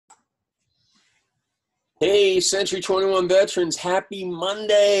Hey, Century 21 Veterans, happy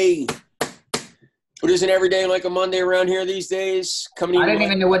Monday. But isn't every day like a Monday around here these days? Coming I even didn't like,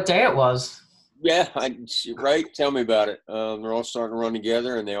 even know what day it was. yeah, right? Tell me about it. They're all starting to run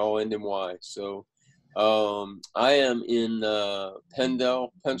together and they all end in Y. I am in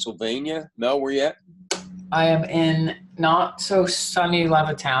Pendle, Pennsylvania. Mel, where you at? I am in not so sunny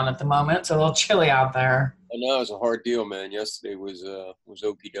Levittown at the moment. It's a little chilly out there. I know it's a hard deal, man. Yesterday was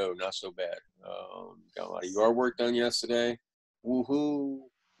okie doke, not so bad. Got a lot of yard work done yesterday. Woohoo!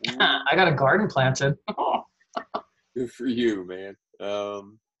 Woo. I got a garden planted. Good for you, man.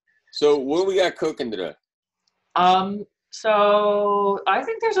 So what do we got cooking today? So I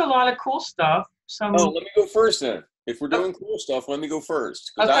think there's a lot of cool stuff. Oh, Some let me go first then. If we're oh, doing cool stuff, let me go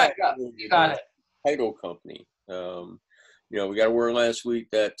first because I okay, have yeah, to you with got a it. title company. We got a word last week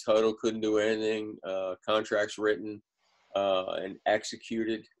that title couldn't do anything. Contracts written and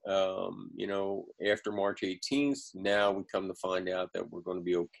executed. After March 18th. Now we come to find out that we're going to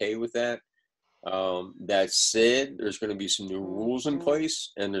be okay with that. That said, there's going to be some new rules in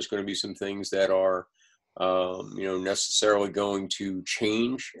place, and there's going to be some things that are, necessarily going to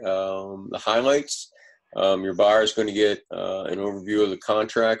change the highlights. Your buyer is going to get an overview of the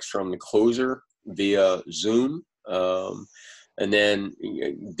contracts from the closer via Zoom. And then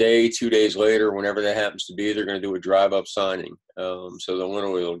 2 days later, whenever that happens to be, they're going to do a drive-up signing. So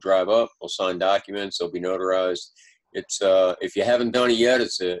they'll drive up, they'll sign documents, they'll be notarized. It's if you haven't done it yet,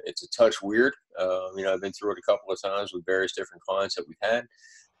 it's a touch weird. I've been through it a couple of times with various different clients that we've had,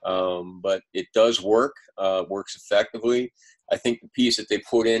 but it does work. Works effectively. I think the piece that they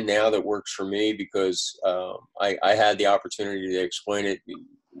put in now that works for me because I had the opportunity to explain it.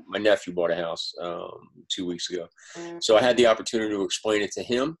 My nephew bought a house 2 weeks ago, so I had the opportunity to explain it to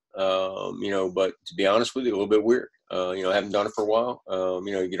him. But to be honest with you, a little bit weird. I haven't done it for a while.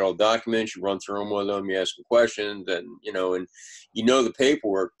 You get all the documents, you run through them with them, you ask them questions, and the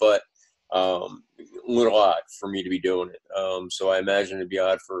paperwork, but a little odd for me to be doing it. So I imagine it'd be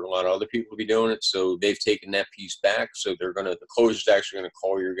odd for a lot of other people to be doing it. So they've taken that piece back. So the closer's actually going to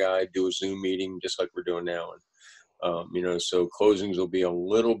call your guy, do a Zoom meeting, just like we're doing now. And, so closings will be a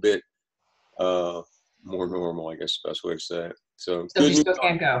little bit more normal, I guess, the best way to say it. So So good you news. still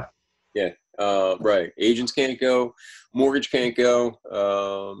can't go. Yeah, right. Agents can't go, mortgage can't go.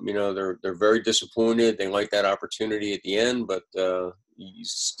 They're very disappointed. They like that opportunity at the end, but you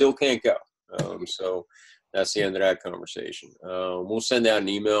still can't go. So that's the end of that conversation. We'll send out an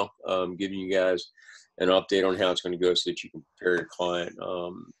email giving you guys an update on how it's going to go so that you can prepare your client.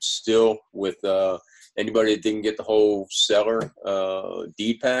 Still with anybody that didn't get the whole seller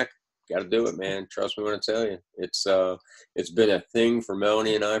deed pack, got to do it, man. Trust me when I tell you. It's been a thing for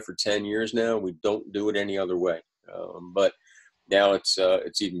Melanie and I for 10 years now. We don't do it any other way. But now it's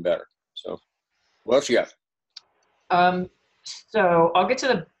even better. So what else you got? Um, so I'll get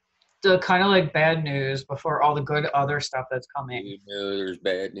to the kind of like bad news before all the good other stuff that's coming. You know, there's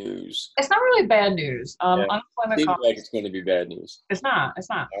bad news. It's not really bad news. Yeah, Unemployment seems like compensation. it's going to be bad news. It's not. It's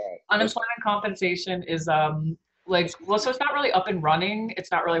not. All right, let's go. Unemployment compensation is so it's not really up and running.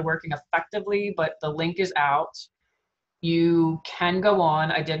 It's not really working effectively, but the link is out. You can go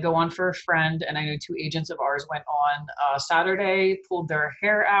on. I did go on for a friend, and I know two agents of ours went on Saturday, pulled their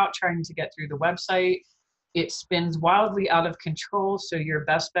hair out trying to get through the website. It spins wildly out of control. So your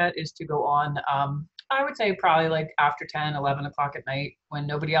best bet is to go on, I would say probably like after 10, 11 o'clock at night when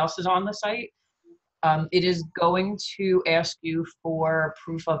nobody else is on the site. It is going to ask you for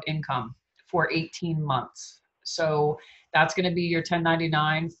proof of income for 18 months. So that's going to be your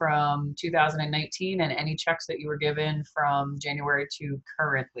 1099 from 2019 and any checks that you were given from January to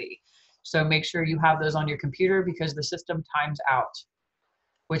currently. So make sure you have those on your computer because the system times out,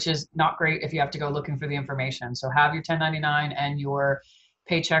 which is not great if you have to go looking for the information. So have your 1099 and your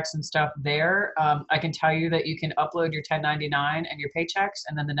paychecks and stuff there. I can tell you that you can upload your 1099 and your paychecks,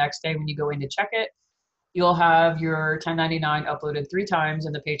 and then the next day when you go in to check it, you'll have your 1099 uploaded 3 times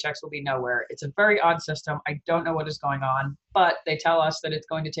and the paychecks will be nowhere. It's a very odd system. I don't know what is going on, but they tell us that it's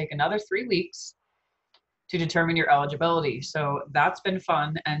going to take another 3 weeks to determine your eligibility. So that's been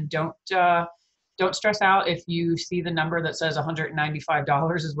fun. And don't stress out if you see the number that says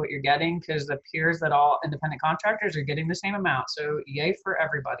 $195 is what you're getting, because it appears that all independent contractors are getting the same amount. So yay for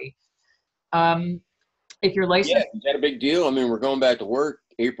everybody. Um, if you're Yeah, licensed, is that a big deal? I mean, we're going back to work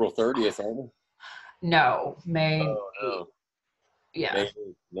April 30th, aren't we? no, May Oh 8th. no, Yeah.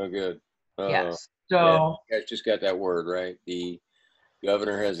 maybe no good. Yes. Yeah, So you guys just got that word right. The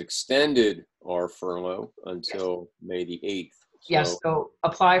governor has extended our furlough until May the 8th. yes, So so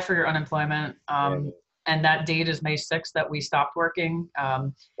apply for your unemployment. yeah, And that date is May 6th that we stopped working.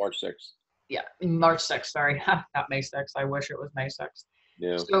 March 6th. Yeah, March 6th, sorry, not May 6th. I wish it was May 6th.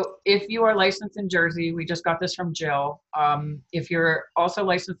 Yeah. So if you are licensed in Jersey, we just got this from Jill. If you're also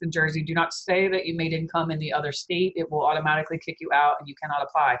licensed in Jersey, do not say that you made income in the other state. It will automatically kick you out and you cannot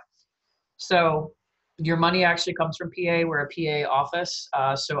apply. So your money actually comes from PA. We're a PA office.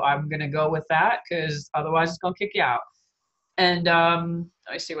 So I'm going to go with that because otherwise it's going to kick you out. And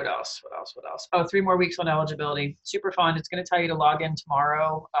let me see what else. Oh, 3 more weeks on eligibility. Super fun. It's going to tell you to log in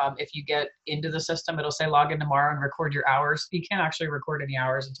tomorrow. If you get into the system, it'll say log in tomorrow and record your hours. You can't actually record any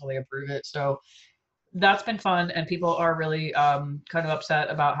hours until they approve it. So that's been fun. And people are really kind of upset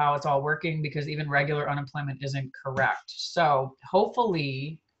about how it's all working because even regular unemployment isn't correct. So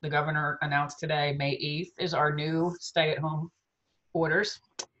hopefully the governor announced today, May 8th is our new stay-at-home orders.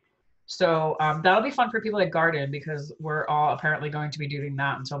 So that'll be fun for people at Garden because we're all apparently going to be doing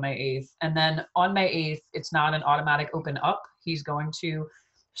that until May 8th. And then on May 8th, it's not an automatic open up. He's going to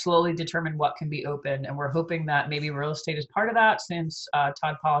slowly determine what can be open. And we're hoping that maybe real estate is part of that since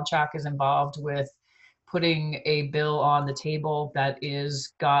Todd Polachak is involved with putting a bill on the table that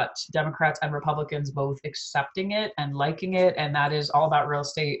is got Democrats and Republicans both accepting it and liking it. And that is all about real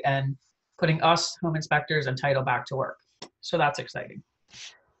estate and putting us home inspectors and title back to work. So that's exciting.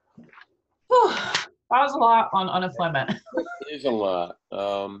 Whew, that was a lot on unemployment. It is a lot.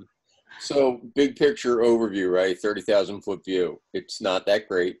 So big picture overview, right? 30,000 foot view. It's not that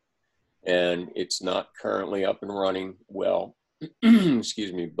great, and it's not currently up and running well.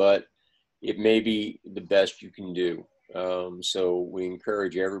 Excuse me, but it may be the best you can do. So we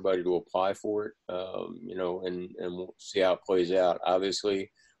encourage everybody to apply for it, you know, and we'll see how it plays out. Obviously,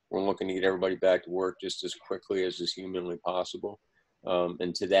 we're looking to get everybody back to work just as quickly as is humanly possible.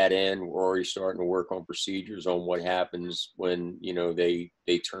 And to that end, we're already starting to work on procedures on what happens when, you know, they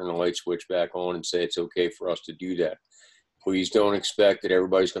turn the light switch back on and say it's okay for us to do that. Please don't expect that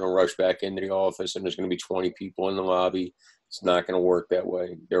everybody's going to rush back into the office and there's going to be 20 people in the lobby. It's not going to work that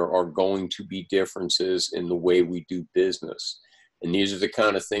way. There are going to be differences in the way we do business. And these are the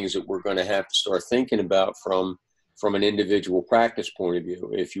kind of things that we're going to have to start thinking about from an individual practice point of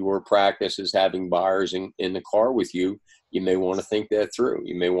view. If your practice is having buyers in the car with you, you may want to think that through.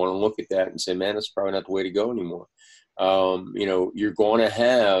 You may want to look at that and say, man, that's probably not the way to go anymore. You know, you're going to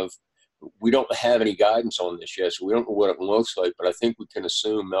have, we don't have any guidance on this yet, so we don't know what it looks like, but I think we can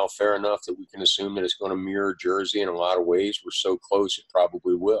assume, Mel, fair enough that we can assume that it's going to mirror Jersey in a lot of ways. We're so close, it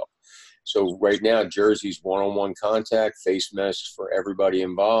probably will. So right now, Jersey's one-on-one contact, face masks for everybody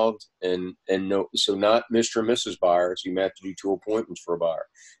involved, and no, so not Mr. and Mrs. buyers. You may have to do 2 appointments for a buyer.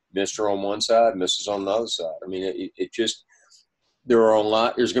 Mr. on one side, Mrs. on the other side. I mean, it just, there's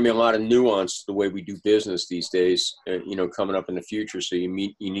going to be a lot of nuance to the way we do business these days, you know, coming up in the future. So you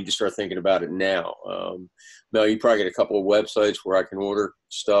need to start thinking about it now. Mel, you probably get a couple of websites where I can order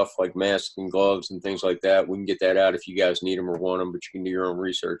stuff like masks and gloves and things like that. We can get that out if you guys need them or want them, but you can do your own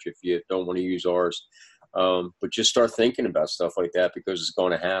research if you don't want to use ours. But just start thinking about stuff like that because it's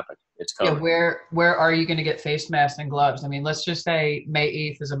going to happen. It's coming. Yeah, where are you going to get face masks and gloves? I mean, let's just say May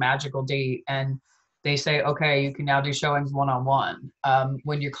 8th is a magical date and they say, okay, you can now do showings one-on-one.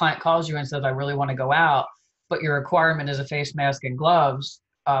 When your client calls you and says, I really want to go out, but your requirement is a face mask and gloves,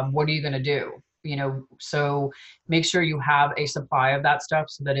 what are you going to do? You know, so make sure you have a supply of that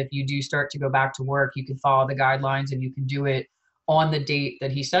stuff so that if you do start to go back to work, you can follow the guidelines and you can do it on the date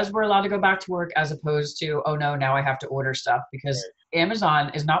that he says we're allowed to go back to work, as opposed to, oh no, now I have to order stuff because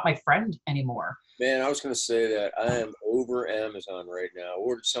Amazon is not my friend anymore. Man, I was going to say that I am over Amazon right now. I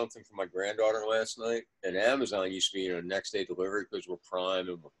ordered something for my granddaughter last night, and Amazon used to be, you know, next day delivery because we're Prime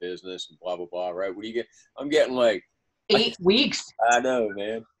and we're business and blah, blah, blah, right? What do you get? I'm getting like 8 weeks. I know,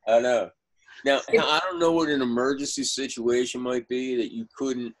 man. I know. Now, I don't know what an emergency situation might be that you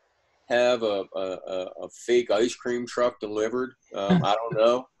couldn't have a fake ice cream truck delivered. I don't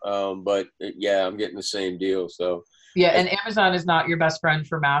know. But yeah, I'm getting the same deal. So. Yeah, and Amazon is not your best friend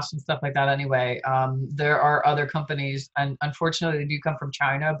for masks and stuff like that anyway. There are other companies, and unfortunately they do come from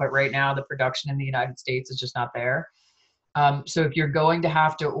China, but right now the production in the United States is just not there. So if you're going to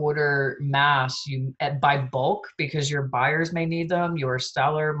have to order masks by bulk because your buyers may need them, your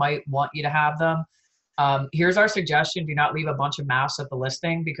seller might want you to have them, here's our suggestion. Do not leave a bunch of masks at the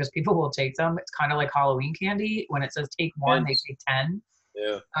listing because people will take them. It's kind of like Halloween candy. When it says take one, they take 10.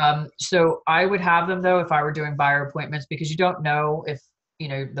 Yeah. So I would have them though if I were doing buyer appointments because you don't know if, you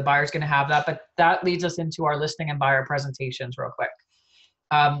know, the buyer's going to have that. But that leads us into our listing and buyer presentations real quick.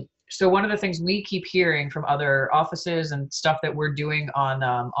 So one of the things we keep hearing from other offices and stuff that we're doing on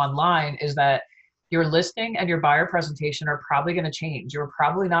online is that your listing and your buyer presentation are probably going to change. You're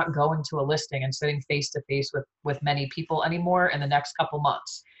probably not going to a listing and sitting face to face with many people anymore in the next couple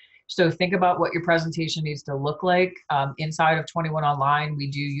months. So think about what your presentation needs to look like. Inside of 21 Online,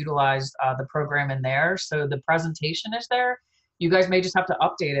 we do utilize the program in there. So the presentation is there. You guys may just have to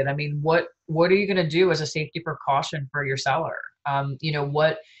update it. I mean, what are you going to do as a safety precaution for your seller? You know,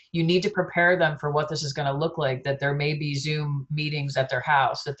 what you need to prepare them for what this is going to look like, that there may be Zoom meetings at their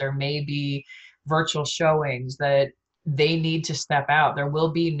house, that there may be virtual showings, that they need to step out. There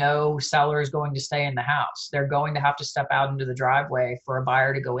will be no sellers going to stay in the house. They're going to have to step out into the driveway for a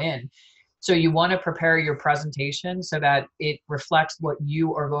buyer to go in. So you want to prepare your presentation so that it reflects what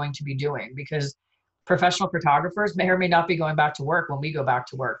you are going to be doing, because professional photographers may or may not be going back to work when we go back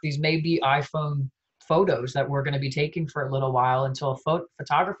to work. These may be iPhone photos that we're going to be taking for a little while until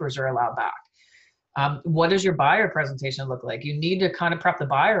photographers are allowed back. What does your buyer presentation look like? You need to kind of prep the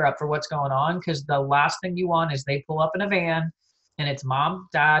buyer up for what's going on, because the last thing you want is they pull up in a van and it's mom,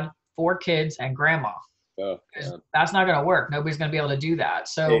 dad, 4 kids, and grandma. Oh, that's not going to work. Nobody's going to be able to do that.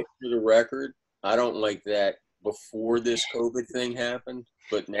 So, hey, for the record, I don't like that before this COVID thing happened,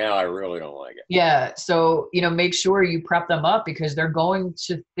 but now I really don't like it. Yeah. So, you know, make sure you prep them up, because they're going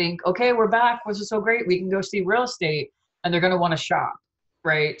to think, okay, we're back. This is so great. We can go see real estate, and they're going to want to shop.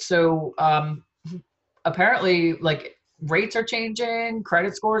 Right. So, apparently, like, rates are changing,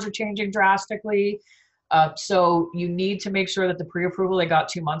 credit scores are changing drastically. So you need to make sure that the pre-approval they got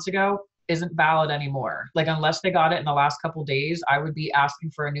 2 months ago isn't valid anymore. Like, unless they got it in the last couple of days, I would be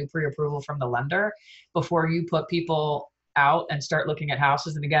asking for a new pre-approval from the lender before you put people out and start looking at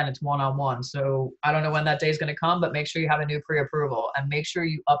houses. And again, it's one-on-one. So I don't know when that day is going to come, but make sure you have a new pre-approval, and make sure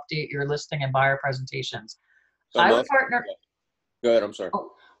you update your listing and buyer presentations. I would partner. Go ahead. I'm sorry.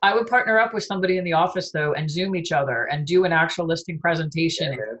 I would partner up with somebody in the office, though, and Zoom each other and do an actual listing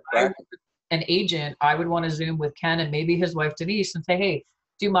presentation. Yeah, an agent, I would want to Zoom with Ken and maybe his wife Denise and say, hey,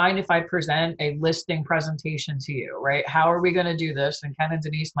 do you mind if I present a listing presentation to you, right? How are we going to do this? And Ken and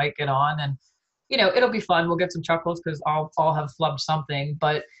Denise might get on, and, you know, it'll be fun. We'll get some chuckles because I'll have flubbed something,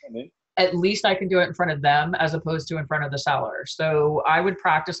 but at least I can do it in front of them as opposed to in front of the seller. So I would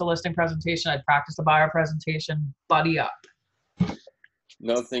practice a listing presentation. I'd practice a buyer presentation, buddy up.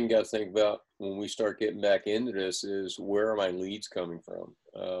 Another thing you got to think about when we start getting back into this is, where are my leads coming from?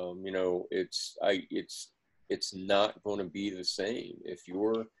 You know, it's not going to be the same. If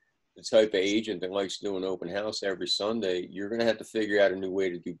you're the type of agent that likes to do an open house every Sunday, you're going to have to figure out a new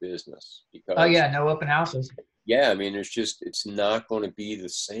way to do business. Because, oh yeah, no open houses. Yeah, I mean, it's not going to be the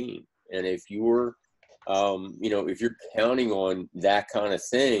same. And if you're, you know, if you're counting on that kind of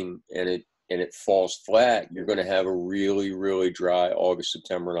thing and it falls flat, you're going to have a really, really dry August,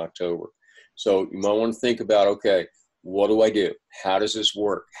 September, and October. So you might want to think about, okay, what do I do? How does this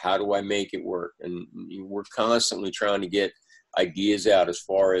work? How do I make it work? And we're constantly trying to get ideas out as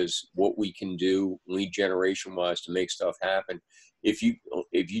far as what we can do lead generation wise to make stuff happen. If you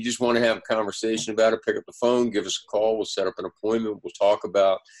just want to have a conversation about it, pick up the phone, give us a call. We'll set up an appointment. We'll talk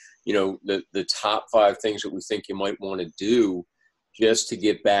about, you know, the top 5 things that we think you might want to do just to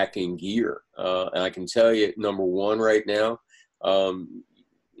get back in gear. And I can tell you, number 1 right now,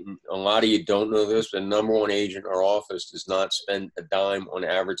 a lot of you don't know this, but the number 1 agent in our office does not spend a dime on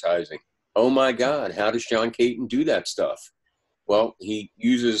advertising. Oh my God, how does John Caton do that stuff? Well, he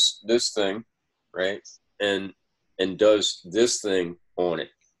uses this thing, right? And does this thing on it.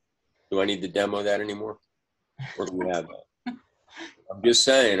 Do I need to demo that anymore? Or do we have that? I'm just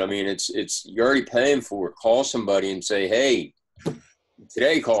saying, I mean, it's you're already paying for it. Call somebody and say, hey,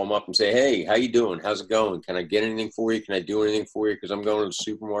 today call them up and say, hey, how you doing? How's it going? Can I get anything for you? Can I do anything for you? Because I'm going to the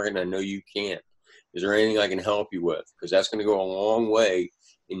supermarket and I know you can't. Is there anything I can help you with? Because that's going to go a long way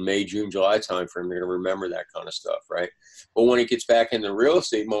in May, June, July timeframe. They're going to remember that kind of stuff, right? But when it gets back into real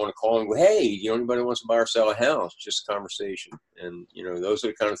estate, you might want to call and go, hey, you know, anybody wants to buy or sell a house? Just a conversation. And, you know, those are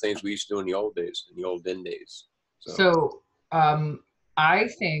the kind of things we used to do in the old days, in the olden days. So I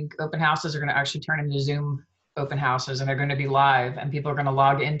think open houses are going to actually turn into Zoom open houses, and they're going to be live, and people are going to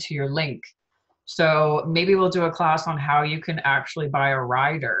log into your link. So maybe we'll do a class on how you can actually buy a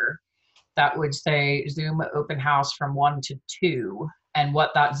rider that would say Zoom open house from 1 to 2, and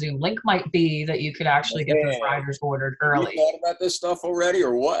what that Zoom link might be that you could actually get those riders ordered early. You thought about this stuff already,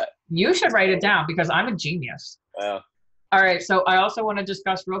 or what? You should write it down, because I'm a genius. Yeah. All right, so I also want to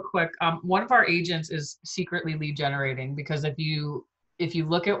discuss real quick. One of our agents is secretly lead generating, because if you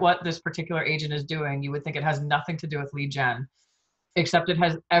look at what this particular agent is doing, you would think it has nothing to do with lead gen, except it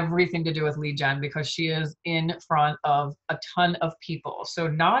has everything to do with lead gen, because she is in front of a ton of people. So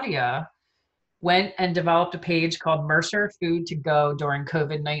Nadia went and developed a page called Mercer Food to Go during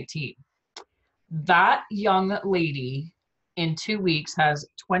COVID-19. That young lady in 2 weeks has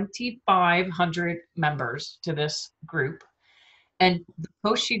 2,500 members to this group. And the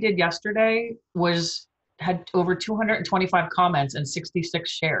post she did yesterday had over 225 comments and 66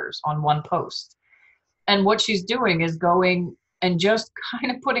 shares on one post. And what she's doing is going and just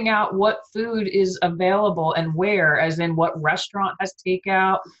kind of putting out what food is available and where, as in what restaurant has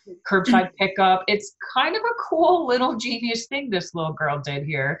takeout, curbside pickup. It's kind of a cool little genius thing this little girl did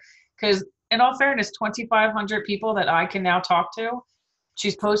here. Because in all fairness, 2,500 people that I can now talk to.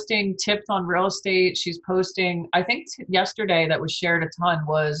 She's posting tips on real estate. She's posting, I think yesterday that was shared a ton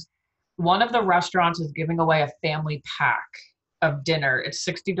was one of the restaurants is giving away a family pack of dinner. It's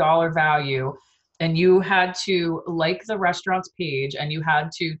 $60 value. And you had to like the restaurant's page and you had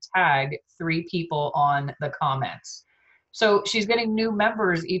to tag 3 people on the comments. So she's getting new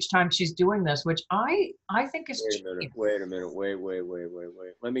members each time she's doing this, which I think is Wait a minute.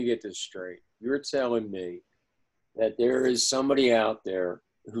 Wait. Let me get this straight. You're telling me that there is somebody out there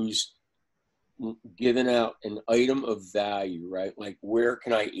who's giving out an item of value, right? Like, where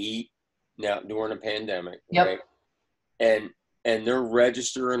can I eat now during a pandemic, Yep. right? And they're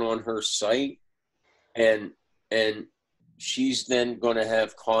registering on her site, and she's then going to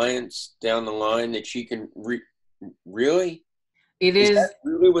have clients down the line that she can really? Is that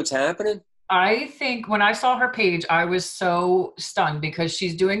really what's happening? I think when I saw her page, I was so stunned because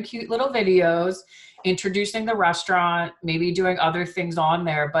she's doing cute little videos, introducing the restaurant, maybe doing other things on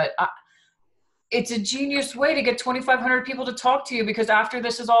there. But it's a genius way to get 2,500 people to talk to you, because after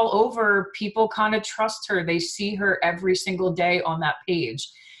this is all over, people kind of trust her. They see her every single day on that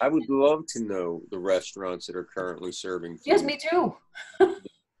page. I would love to know the restaurants that are currently serving food. Yes, me too.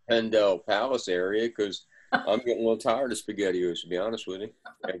 Pendle Palace area, because I'm getting a little tired of SpaghettiOs, to be honest with you.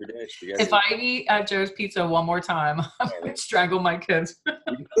 Every day, SpaghettiOs. If I eat at Joe's Pizza one more time, I'm going to strangle my kids.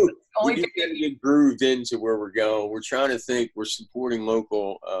 We do get grooved into where we're going. We're trying to think. We're supporting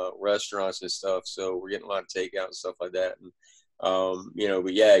local restaurants and stuff, so we're getting a lot of takeout and stuff like that. And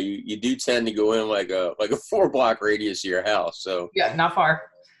but yeah, you do tend to go in like a 4-block radius of your house. So yeah, not far.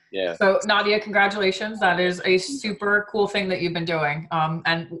 Yeah. So Nadia, congratulations. That is a super cool thing that you've been doing.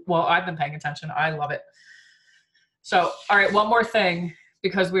 And well, I've been paying attention. I love it. So, all right, one more thing,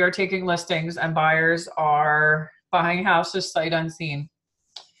 because we are taking listings and buyers are buying houses sight unseen.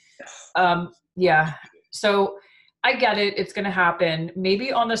 Yeah. So I get it. It's going to happen.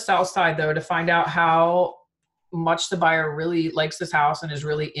 Maybe on the south side, though, to find out how much the buyer really likes this house and is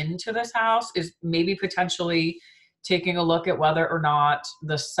really into this house, is maybe potentially taking a look at whether or not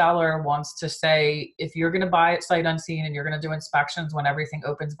the seller wants to say, if you're going to buy it sight unseen and you're going to do inspections when everything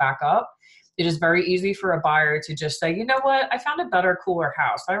opens back up, it is very easy for a buyer to just say, you know what, I found a better, cooler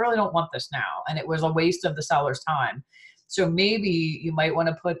house. I really don't want this now. And it was a waste of the seller's time. So maybe you might want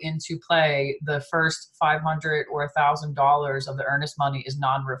to put into play the first $500 or $1,000 of the earnest money is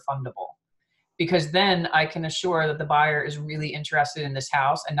non-refundable. Because then I can assure that the buyer is really interested in this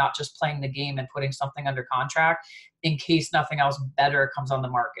house and not just playing the game and putting something under contract in case nothing else better comes on the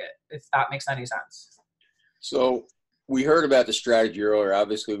market, if that makes any sense. So we heard about the strategy earlier.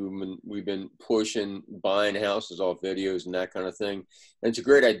 Obviously, we've been pushing buying houses off videos and that kind of thing. And it's a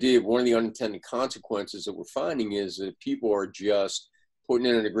great idea. One of the unintended consequences that we're finding is that people are just putting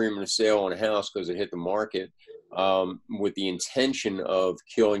in an agreement of sale on a house because it hit the market with the intention of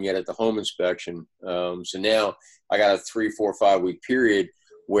killing it at the home inspection. So now I got a 3, 4, 5 week period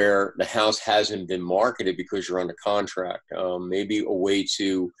where the house hasn't been marketed because you're under contract. Maybe a way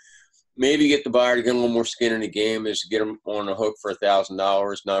to maybe get the buyer to get a little more skin in the game is to get them on the hook for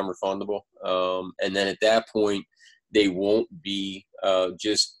 $1,000, non-refundable. And then at that point, they won't be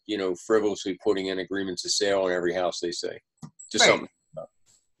just, frivolously putting in agreements of sale on every house they say. Just right. something.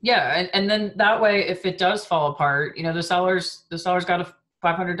 Yeah. And then that way, if it does fall apart, the seller's got a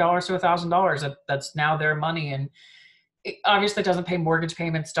 $500 to $1,000 that's now their money. And it obviously doesn't pay mortgage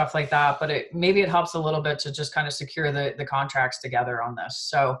payments, stuff like that, but maybe it helps a little bit to just kind of secure the contracts together on this.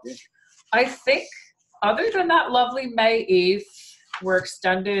 So yeah. I think other than that lovely May 8th, we're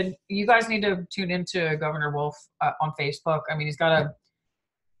extended. You guys need to tune into Governor Wolf on Facebook. I mean, he's got a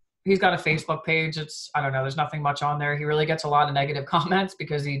Facebook page. I don't know, there's nothing much on there. He really gets a lot of negative comments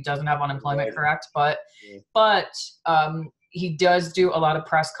because he doesn't have unemployment correct, but he does do a lot of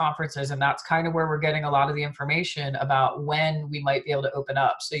press conferences, and that's kind of where we're getting a lot of the information about when we might be able to open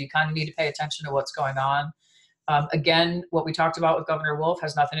up. So you kind of need to pay attention to what's going on. Again, what we talked about with Governor Wolf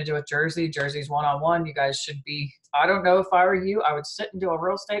has nothing to do with Jersey. Jersey's one-on-one. You guys should be, I don't know, if I were you, I would sit and do a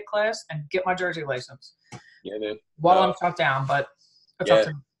real estate class and get my Jersey license. Yeah, man. While I'm shut down, but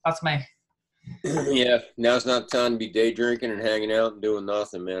that's me. Yeah, now's not the time to be day drinking and hanging out and doing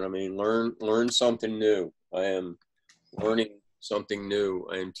nothing, man. I mean, learn something new. I am learning something new.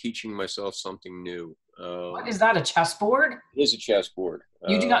 I am teaching myself something new. What is that, a chessboard? It is a chessboard.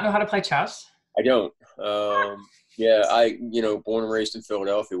 You do not know how to play chess? I don't. Yeah, born and raised in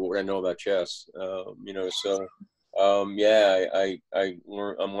Philadelphia. What would I know about chess? Yeah,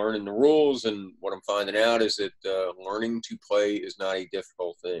 I'm learning the rules, and what I'm finding out is that learning to play is not a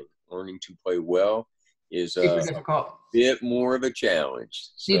difficult thing. Learning to play well is Super a difficult. bit more of a challenge.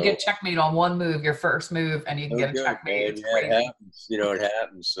 You So, get checkmate on one move, your first move, and you can oh, get a good, checkmate. man. It's Yeah, it crazy. happens. It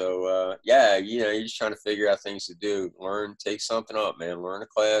happens. So, yeah, you're just trying to figure out things to do. Learn, take something up, man. Learn a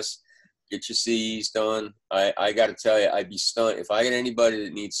class, get your CEs done. I got to tell you, I'd be stunned if I get anybody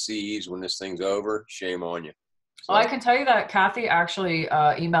that needs CEs when this thing's over. Shame on you. Well, I So, can tell you that Kathy actually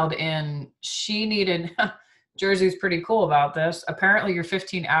emailed in. She needed, Jersey's pretty cool about this. Apparently, your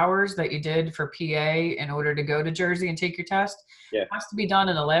 15 hours that you did for PA in order to go to Jersey and take your test yeah. has to be done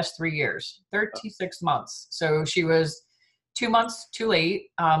in the last 3 years, 36 months. So she was 2 months too late,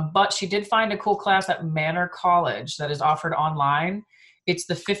 but she did find a cool class at Manor College that is offered online. It's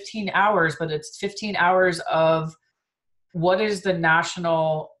the 15 hours, but it's 15 hours of what is the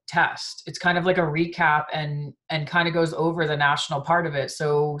national test. It's kind of like a recap and kind of goes over the national part of it.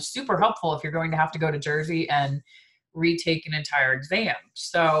 So super helpful if you're going to have to go to Jersey and retake an entire exam.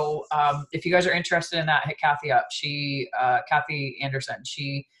 So if you guys are interested in that, hit Kathy up. Kathy Anderson,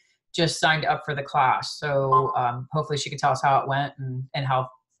 she just signed up for the class. So hopefully she can tell us how it went and how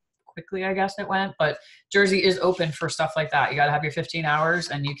quickly, I guess, it went. But Jersey is open for stuff like that. You got to have your 15 hours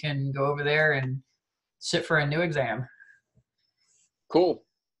and you can go over there and sit for a new exam. Cool.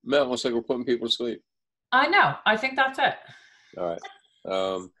 Matt, looks like we're putting people to sleep. I know. I think that's it. All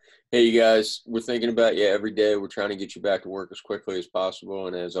right. Hey, you guys, we're thinking about you every day. We're trying to get you back to work as quickly as possible.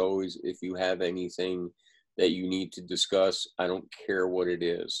 And as always, if you have anything that you need to discuss, I don't care what it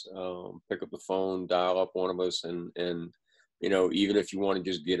is. Pick up the phone, dial up one of us, and even if you want to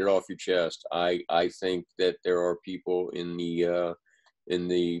just get it off your chest. I think that there are people in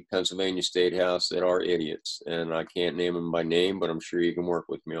the Pennsylvania State House that are idiots, and I can't name them by name, but I'm sure you can work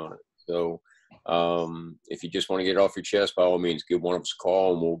with me on it. So if you just want to get it off your chest, by all means, give one of us a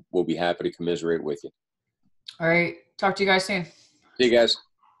call, and we'll be happy to commiserate with you. All right. Talk to you guys soon. See you guys.